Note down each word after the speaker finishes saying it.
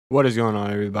What is going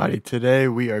on, everybody? Today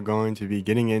we are going to be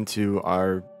getting into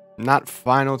our not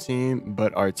final team,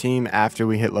 but our team after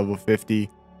we hit level 50.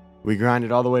 We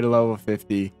grinded all the way to level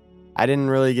 50. I didn't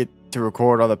really get to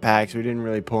record all the packs. We didn't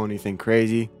really pull anything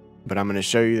crazy, but I'm going to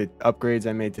show you the upgrades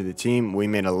I made to the team. We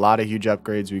made a lot of huge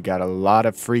upgrades. We got a lot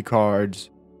of free cards,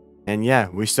 and yeah,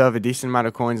 we still have a decent amount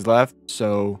of coins left,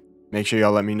 so make sure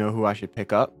y'all let me know who I should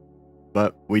pick up.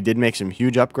 But we did make some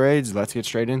huge upgrades. Let's get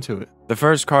straight into it. The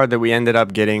first card that we ended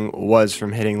up getting was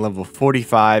from hitting level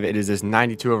 45. It is this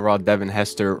 92 overall Devin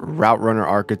Hester route runner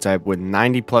archetype with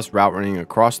 90 plus route running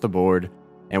across the board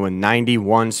and with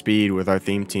 91 speed with our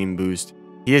theme team boost.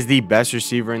 He is the best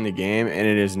receiver in the game, and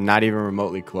it is not even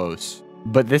remotely close.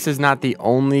 But this is not the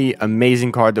only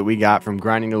amazing card that we got from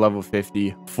grinding to level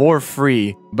 50 for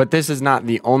free. But this is not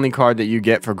the only card that you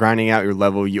get for grinding out your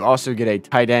level. You also get a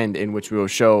tight end, in which we will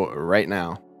show right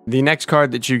now. The next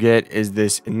card that you get is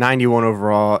this 91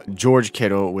 overall George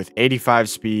Kittle with 85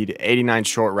 speed, 89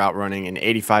 short route running, and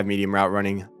 85 medium route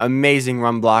running. Amazing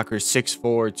run blocker, 6'4",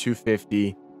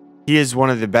 250. He is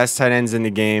one of the best tight ends in the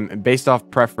game. Based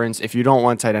off preference, if you don't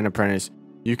want tight end apprentice,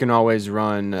 you can always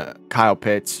run Kyle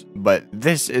Pitts, but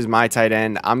this is my tight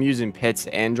end. I'm using Pitts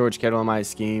and George Kittle in my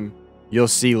scheme. You'll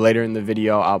see later in the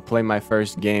video, I'll play my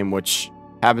first game, which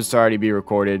happens to already be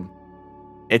recorded.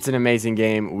 It's an amazing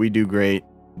game. We do great,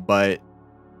 but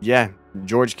yeah,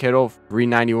 George Kittle,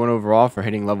 391 overall for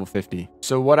hitting level 50.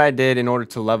 So what I did in order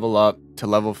to level up to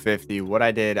level 50,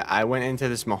 I went into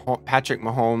this Patrick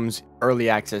Mahomes early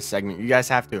access segment. You guys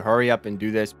have to hurry up and do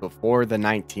this before the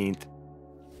 19th.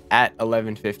 At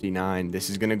 11:59. This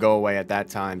is going to go away at that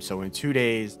time. So in 2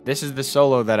 days, this is the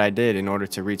solo that I did in order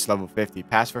to reach level 50.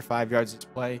 Pass for 5 yards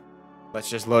display. Let's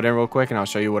just load in real quick and I'll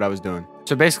show you what I was doing.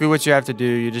 So basically what you have to do,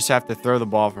 you just have to throw the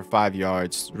ball for 5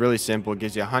 yards. Really simple. It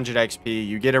gives you 100 XP.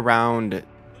 You get around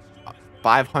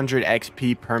 500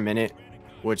 XP per minute,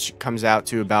 which comes out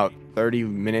to about 30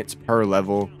 minutes per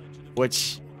level,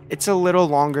 which it's a little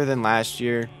longer than last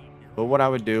year. But what I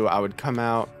would do, I would come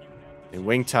out and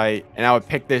wing tight, and I would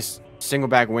pick this single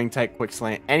back wing tight quick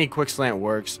slant. Any quick slant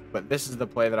works, but this is the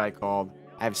play that I called.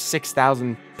 I have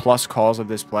 6,000 plus calls of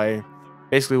this play.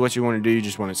 Basically what you want to do, you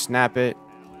just want to snap it,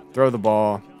 throw the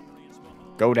ball,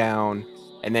 go down,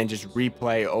 and then just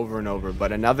replay over and over.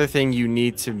 But another thing you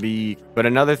need to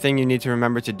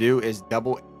remember to do is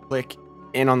double click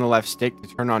in on the left stick to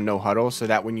turn on no huddle, so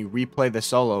that when you replay the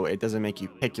solo, it doesn't make you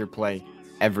pick your play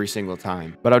every single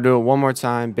time. But I'll do it one more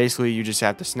time. Basically, you just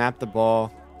have to snap the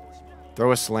ball,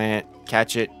 throw a slant,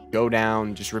 catch it, go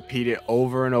down, just repeat it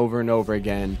over and over and over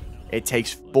again. It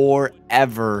takes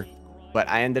forever, but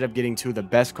I ended up getting two of the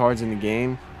best cards in the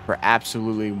game for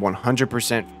absolutely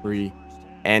 100% free.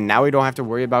 And now we don't have to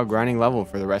worry about grinding level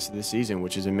for the rest of the season,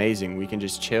 which is amazing. We can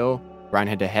just chill, grind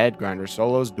head to head, grind our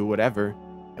solos, do whatever,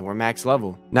 and we're max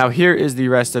level. Now here is the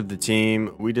rest of the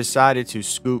team. We decided to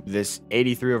scoop this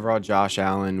 83 overall Josh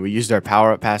Allen. We used our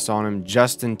power up pass on him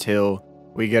just until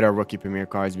we get our rookie premier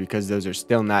cards, because those are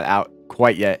still not out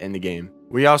quite yet in the game.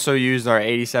 We also used our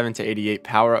 87 to 88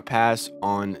 power up pass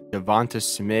on Devonta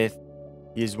Smith.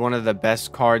 He's one of the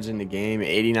best cards in the game,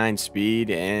 89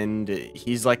 speed, and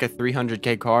he's like a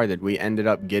 300k card that we ended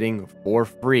up getting for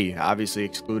free, obviously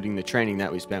excluding the training that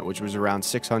we spent, which was around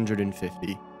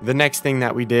 650. The next thing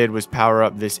that we did was power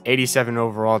up this 87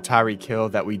 overall Tyreek Hill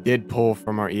that we did pull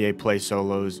from our EA Play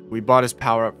solos. We bought his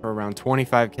power up for around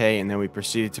 25k, and then we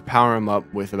proceeded to power him up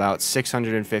with about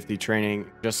 650 training,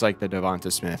 just like the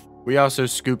Devonta Smith. We also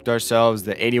scooped ourselves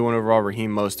the 81 overall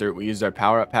Raheem Mostert. We used our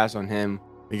power up pass on him.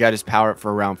 We got his power up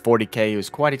for around 40k. He was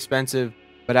quite expensive,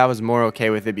 but I was more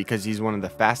okay with it because he's one of the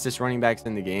fastest running backs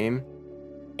in the game.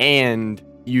 And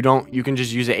you can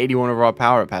just use an 81 overall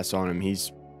power up pass on him.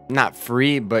 He's not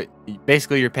free, but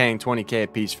basically you're paying 20k a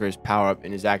piece for his power up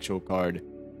in his actual card.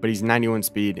 But he's 91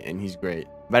 speed and he's great.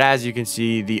 But as you can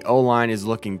see, the O-line is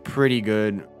looking pretty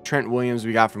good. Trent Williams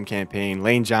we got from campaign.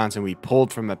 Lane Johnson we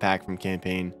pulled from a pack from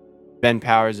campaign. Ben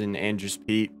Powers and Andrew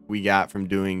Pete we got from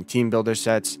doing team builder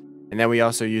sets. And then we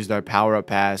also used our power up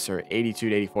pass, or 82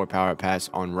 to 84 power up pass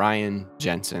on Ryan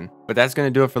Jensen. But that's going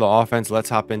to do it for the offense. Let's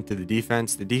hop into the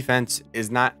defense. The defense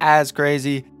is not as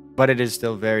crazy, but it is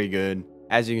still very good.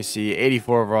 As you can see,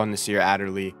 84 overall Nasir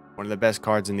Adderley, one of the best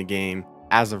cards in the game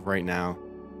as of right now.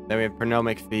 Then we have Pernell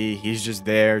McPhee. He's just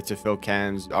there to fill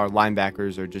chems. Our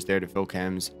linebackers are just there to fill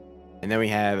chems. And then we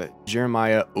have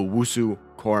Jeremiah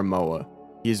Owusu-Koramoah.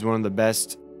 He's one of the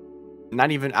best. I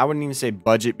wouldn't even say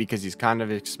budget, because he's kind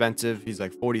of expensive. He's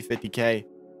like 40-50k,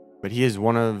 but he is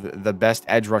one of the best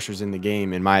edge rushers in the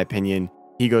game, in my opinion.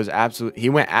 He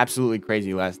went absolutely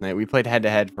crazy last night. We played head to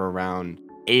head for around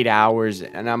 8 hours,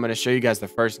 and I'm going to show you guys the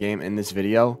first game in this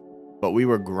video. but we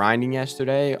were grinding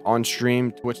yesterday on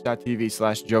stream,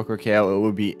 twitch.tv/JokerKale. It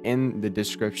will be in the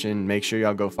description. Make sure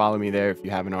y'all go follow me there if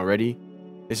you haven't already.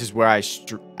 This is where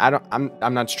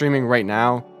I'm not streaming right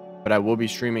now, but I will be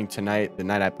streaming tonight, the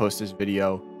night I post this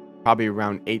video, probably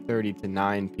around 8:30 to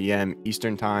 9 p.m.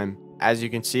 Eastern time. As you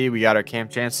can see, we got our Camp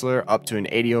Chancellor up to an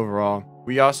 80 overall.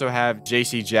 We also have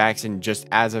JC Jackson just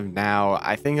as of now.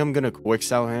 I think I'm going to quick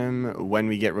sell him when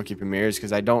we get rookie premieres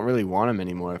because I don't really want him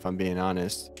anymore, if I'm being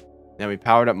honest. Then we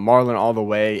powered up Marlon all the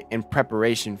way in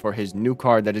preparation for his new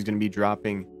card that is going to be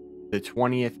dropping the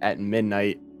 20th at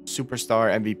midnight.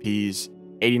 Superstar MVPs,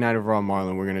 89 overall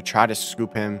Marlon. We're going to try to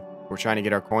scoop him. We're trying to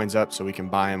get our coins up so we can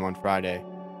buy him on Friday.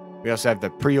 We also have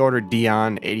the pre-order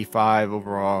Dion, 85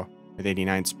 overall with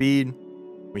 89 speed.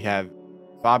 We have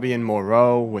Fabian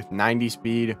Moreau with 90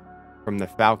 speed from the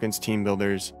Falcons team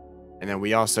builders. And then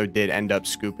we also did end up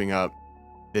scooping up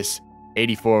this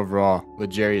 84 overall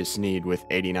L'Jarius Sneed with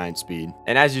 89 speed.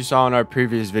 And as you saw in our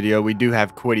previous video, we do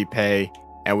have Kwity Paye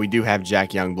and we do have Jack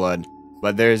Youngblood.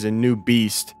 But there's a new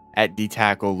beast at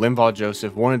D-tackle, Linval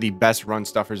Joseph, one of the best run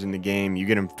stuffers in the game. You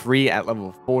get him free at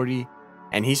level 40,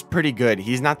 and he's pretty good.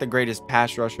 He's not the greatest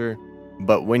pass rusher,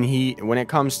 but when it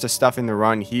comes to stuffing the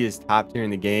run, he is top tier in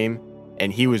the game,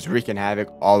 and he was wreaking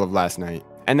havoc all of last night.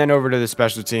 And then over to the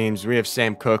special teams, we have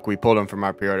Sam Cook. We pulled him from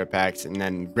our pre-order packs, and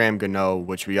then Graham Gano,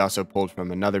 which we also pulled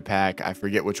from another pack. I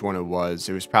forget which one it was.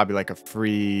 It was probably like a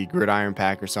free gridiron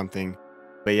pack or something.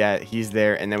 But yeah, he's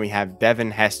there. And then we have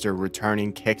Devin Hester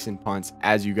returning kicks and punts,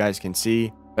 as you guys can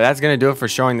see. But that's going to do it for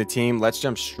showing the team. Let's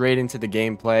jump straight into the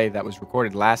gameplay that was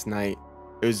recorded last night.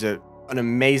 It was an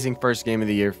amazing first game of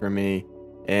the year for me,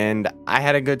 and I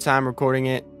had a good time recording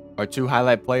it. Our two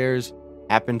highlight players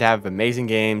happened to have amazing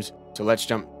games, so let's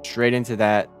jump straight into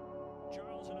that.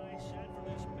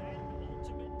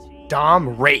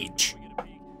 Dom Rage.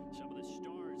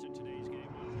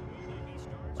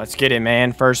 Let's get it,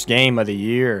 man. First game of the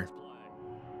year.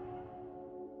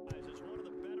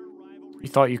 You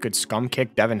thought you could scum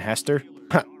kick Devin Hester?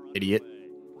 Idiot.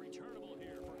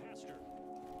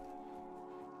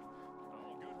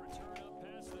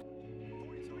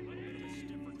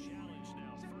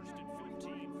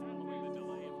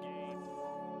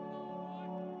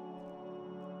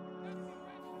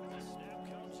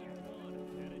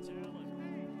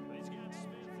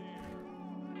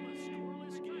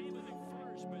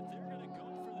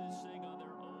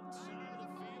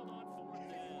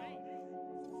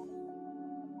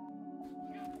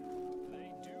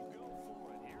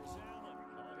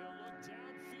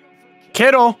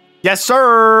 Kittle. Yes,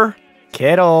 sir.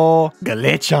 Kittle.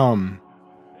 Glitch him.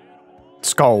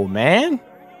 Let's go, man.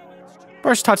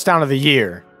 First touchdown of the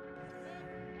year.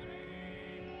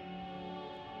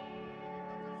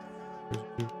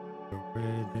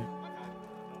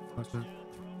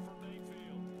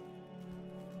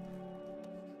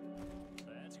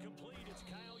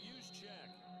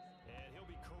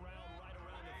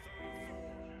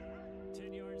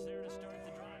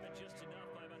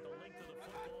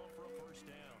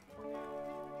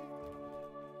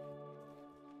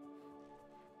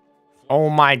 Oh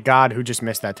my God, who just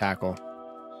missed that tackle?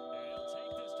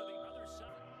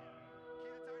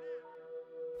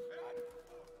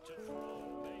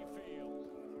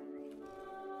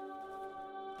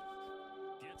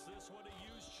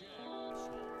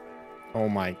 Oh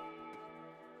my.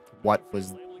 What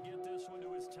was...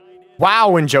 Wow,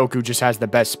 Njoku just has the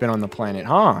best spin on the planet,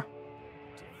 huh?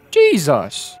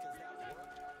 Jesus.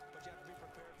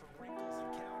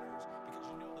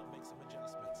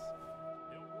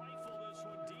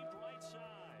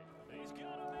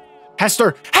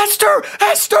 Hester! Hester!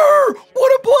 Hester!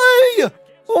 What a play!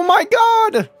 Oh my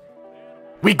God!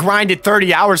 We grinded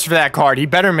 30 hours for that card. He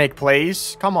better make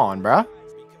plays. Come on, bruh.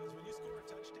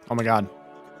 Oh my God.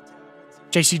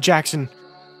 JC Jackson.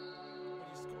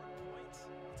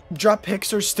 Drop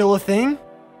picks are still a thing?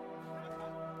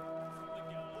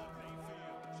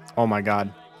 Oh my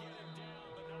God.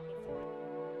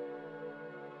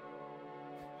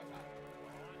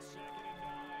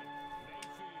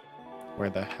 Where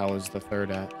the hell is the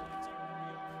third at?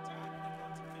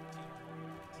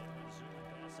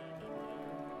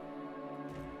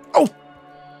 Oh!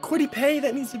 Kwity Paye,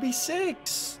 that needs to be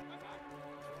 6.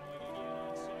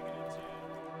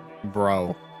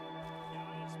 Bro.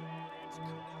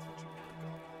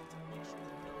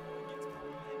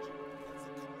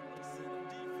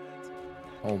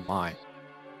 Oh my.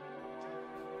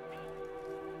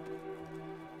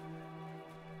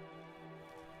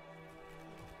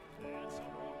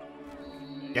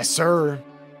 Yes, sir.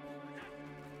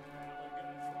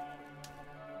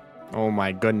 Oh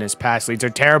my goodness, pass leads are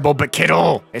terrible, but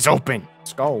Kittle is open.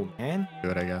 Let's go, man.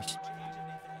 Good, I guess.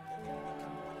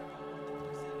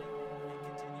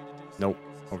 Nope.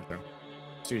 Overthrow.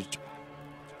 Dude.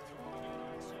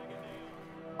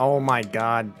 Oh my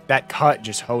god. That cut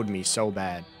just hoed me so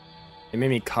bad. It made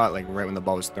me cut like right when the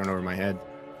ball was thrown over my head.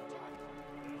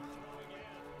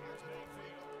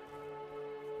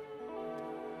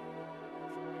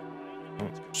 Oh,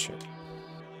 shit.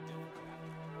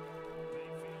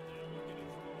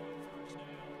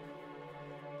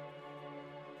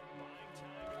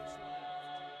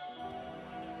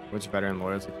 Which veteran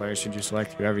loyalty player should you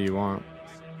select? Whoever you want.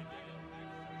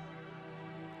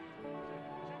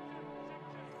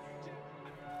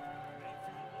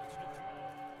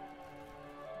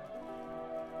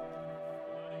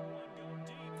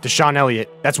 Deshaun Elliott.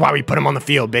 That's why we put him on the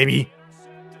field, baby.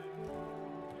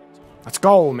 Let's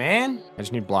go, man. I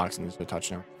just need blocks and this is a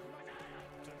touchdown.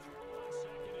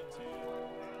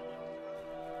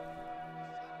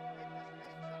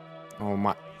 Oh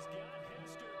my.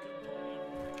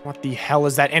 What the hell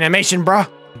is that animation, bruh?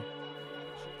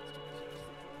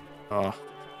 Oh.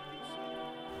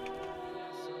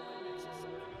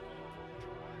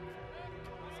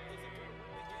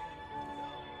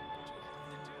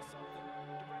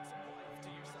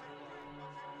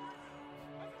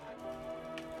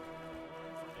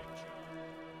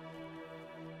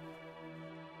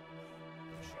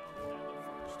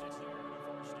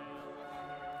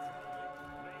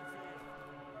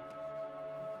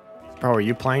 Bro, are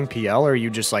you playing PL or are you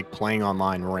just like playing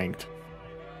online ranked?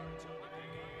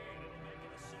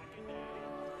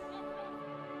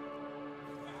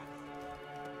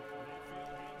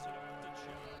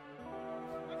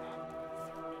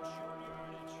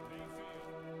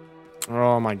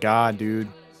 Oh my god, dude.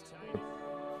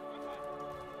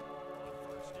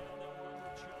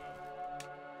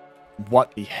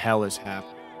 What the hell is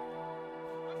happening?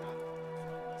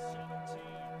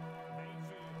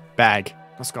 Bag.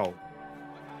 Let's go.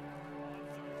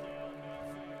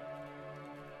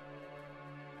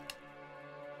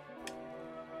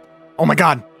 Oh my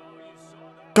god.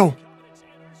 Go.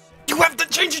 You have to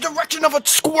change the direction of a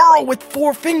squirrel with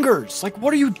 4 fingers. Like,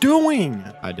 what are you doing?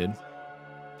 I did.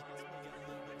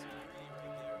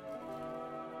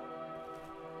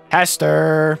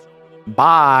 Hester.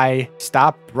 Bye.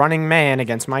 Stop running man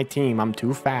against my team. I'm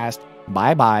too fast.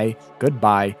 Bye-bye.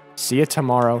 Goodbye. See you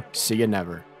tomorrow. See you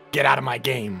never. Get out of my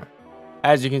game.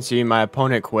 As you can see, my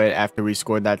opponent quit after we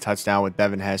scored that touchdown with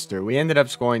Devin Hester. We ended up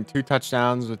scoring 2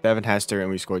 touchdowns with Devin Hester, and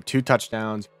we scored 2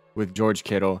 touchdowns with George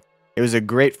Kittle. It was a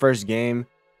great first game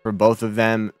for both of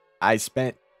them. I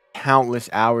spent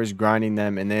countless hours grinding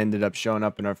them, and they ended up showing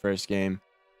up in our first game.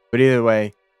 But either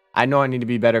way, I know I need to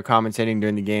be better commentating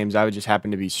during the games. I would just happen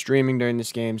to be streaming during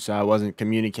this game, so I wasn't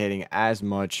communicating as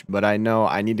much. But I know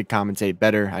I need to commentate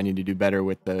better. I need to do better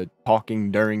with the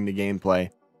talking during the gameplay.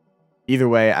 Either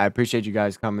way, I appreciate you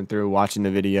guys coming through, watching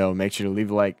the video. Make sure to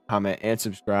leave a like, comment, and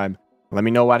subscribe. Let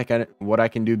me know what I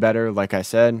can do better. Like I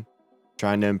said,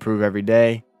 trying to improve every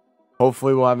day.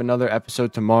 Hopefully, we'll have another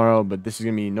episode tomorrow, but this is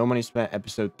going to be No Money Spent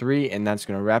episode 3, and that's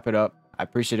going to wrap it up. I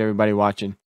appreciate everybody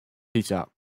watching. Peace out.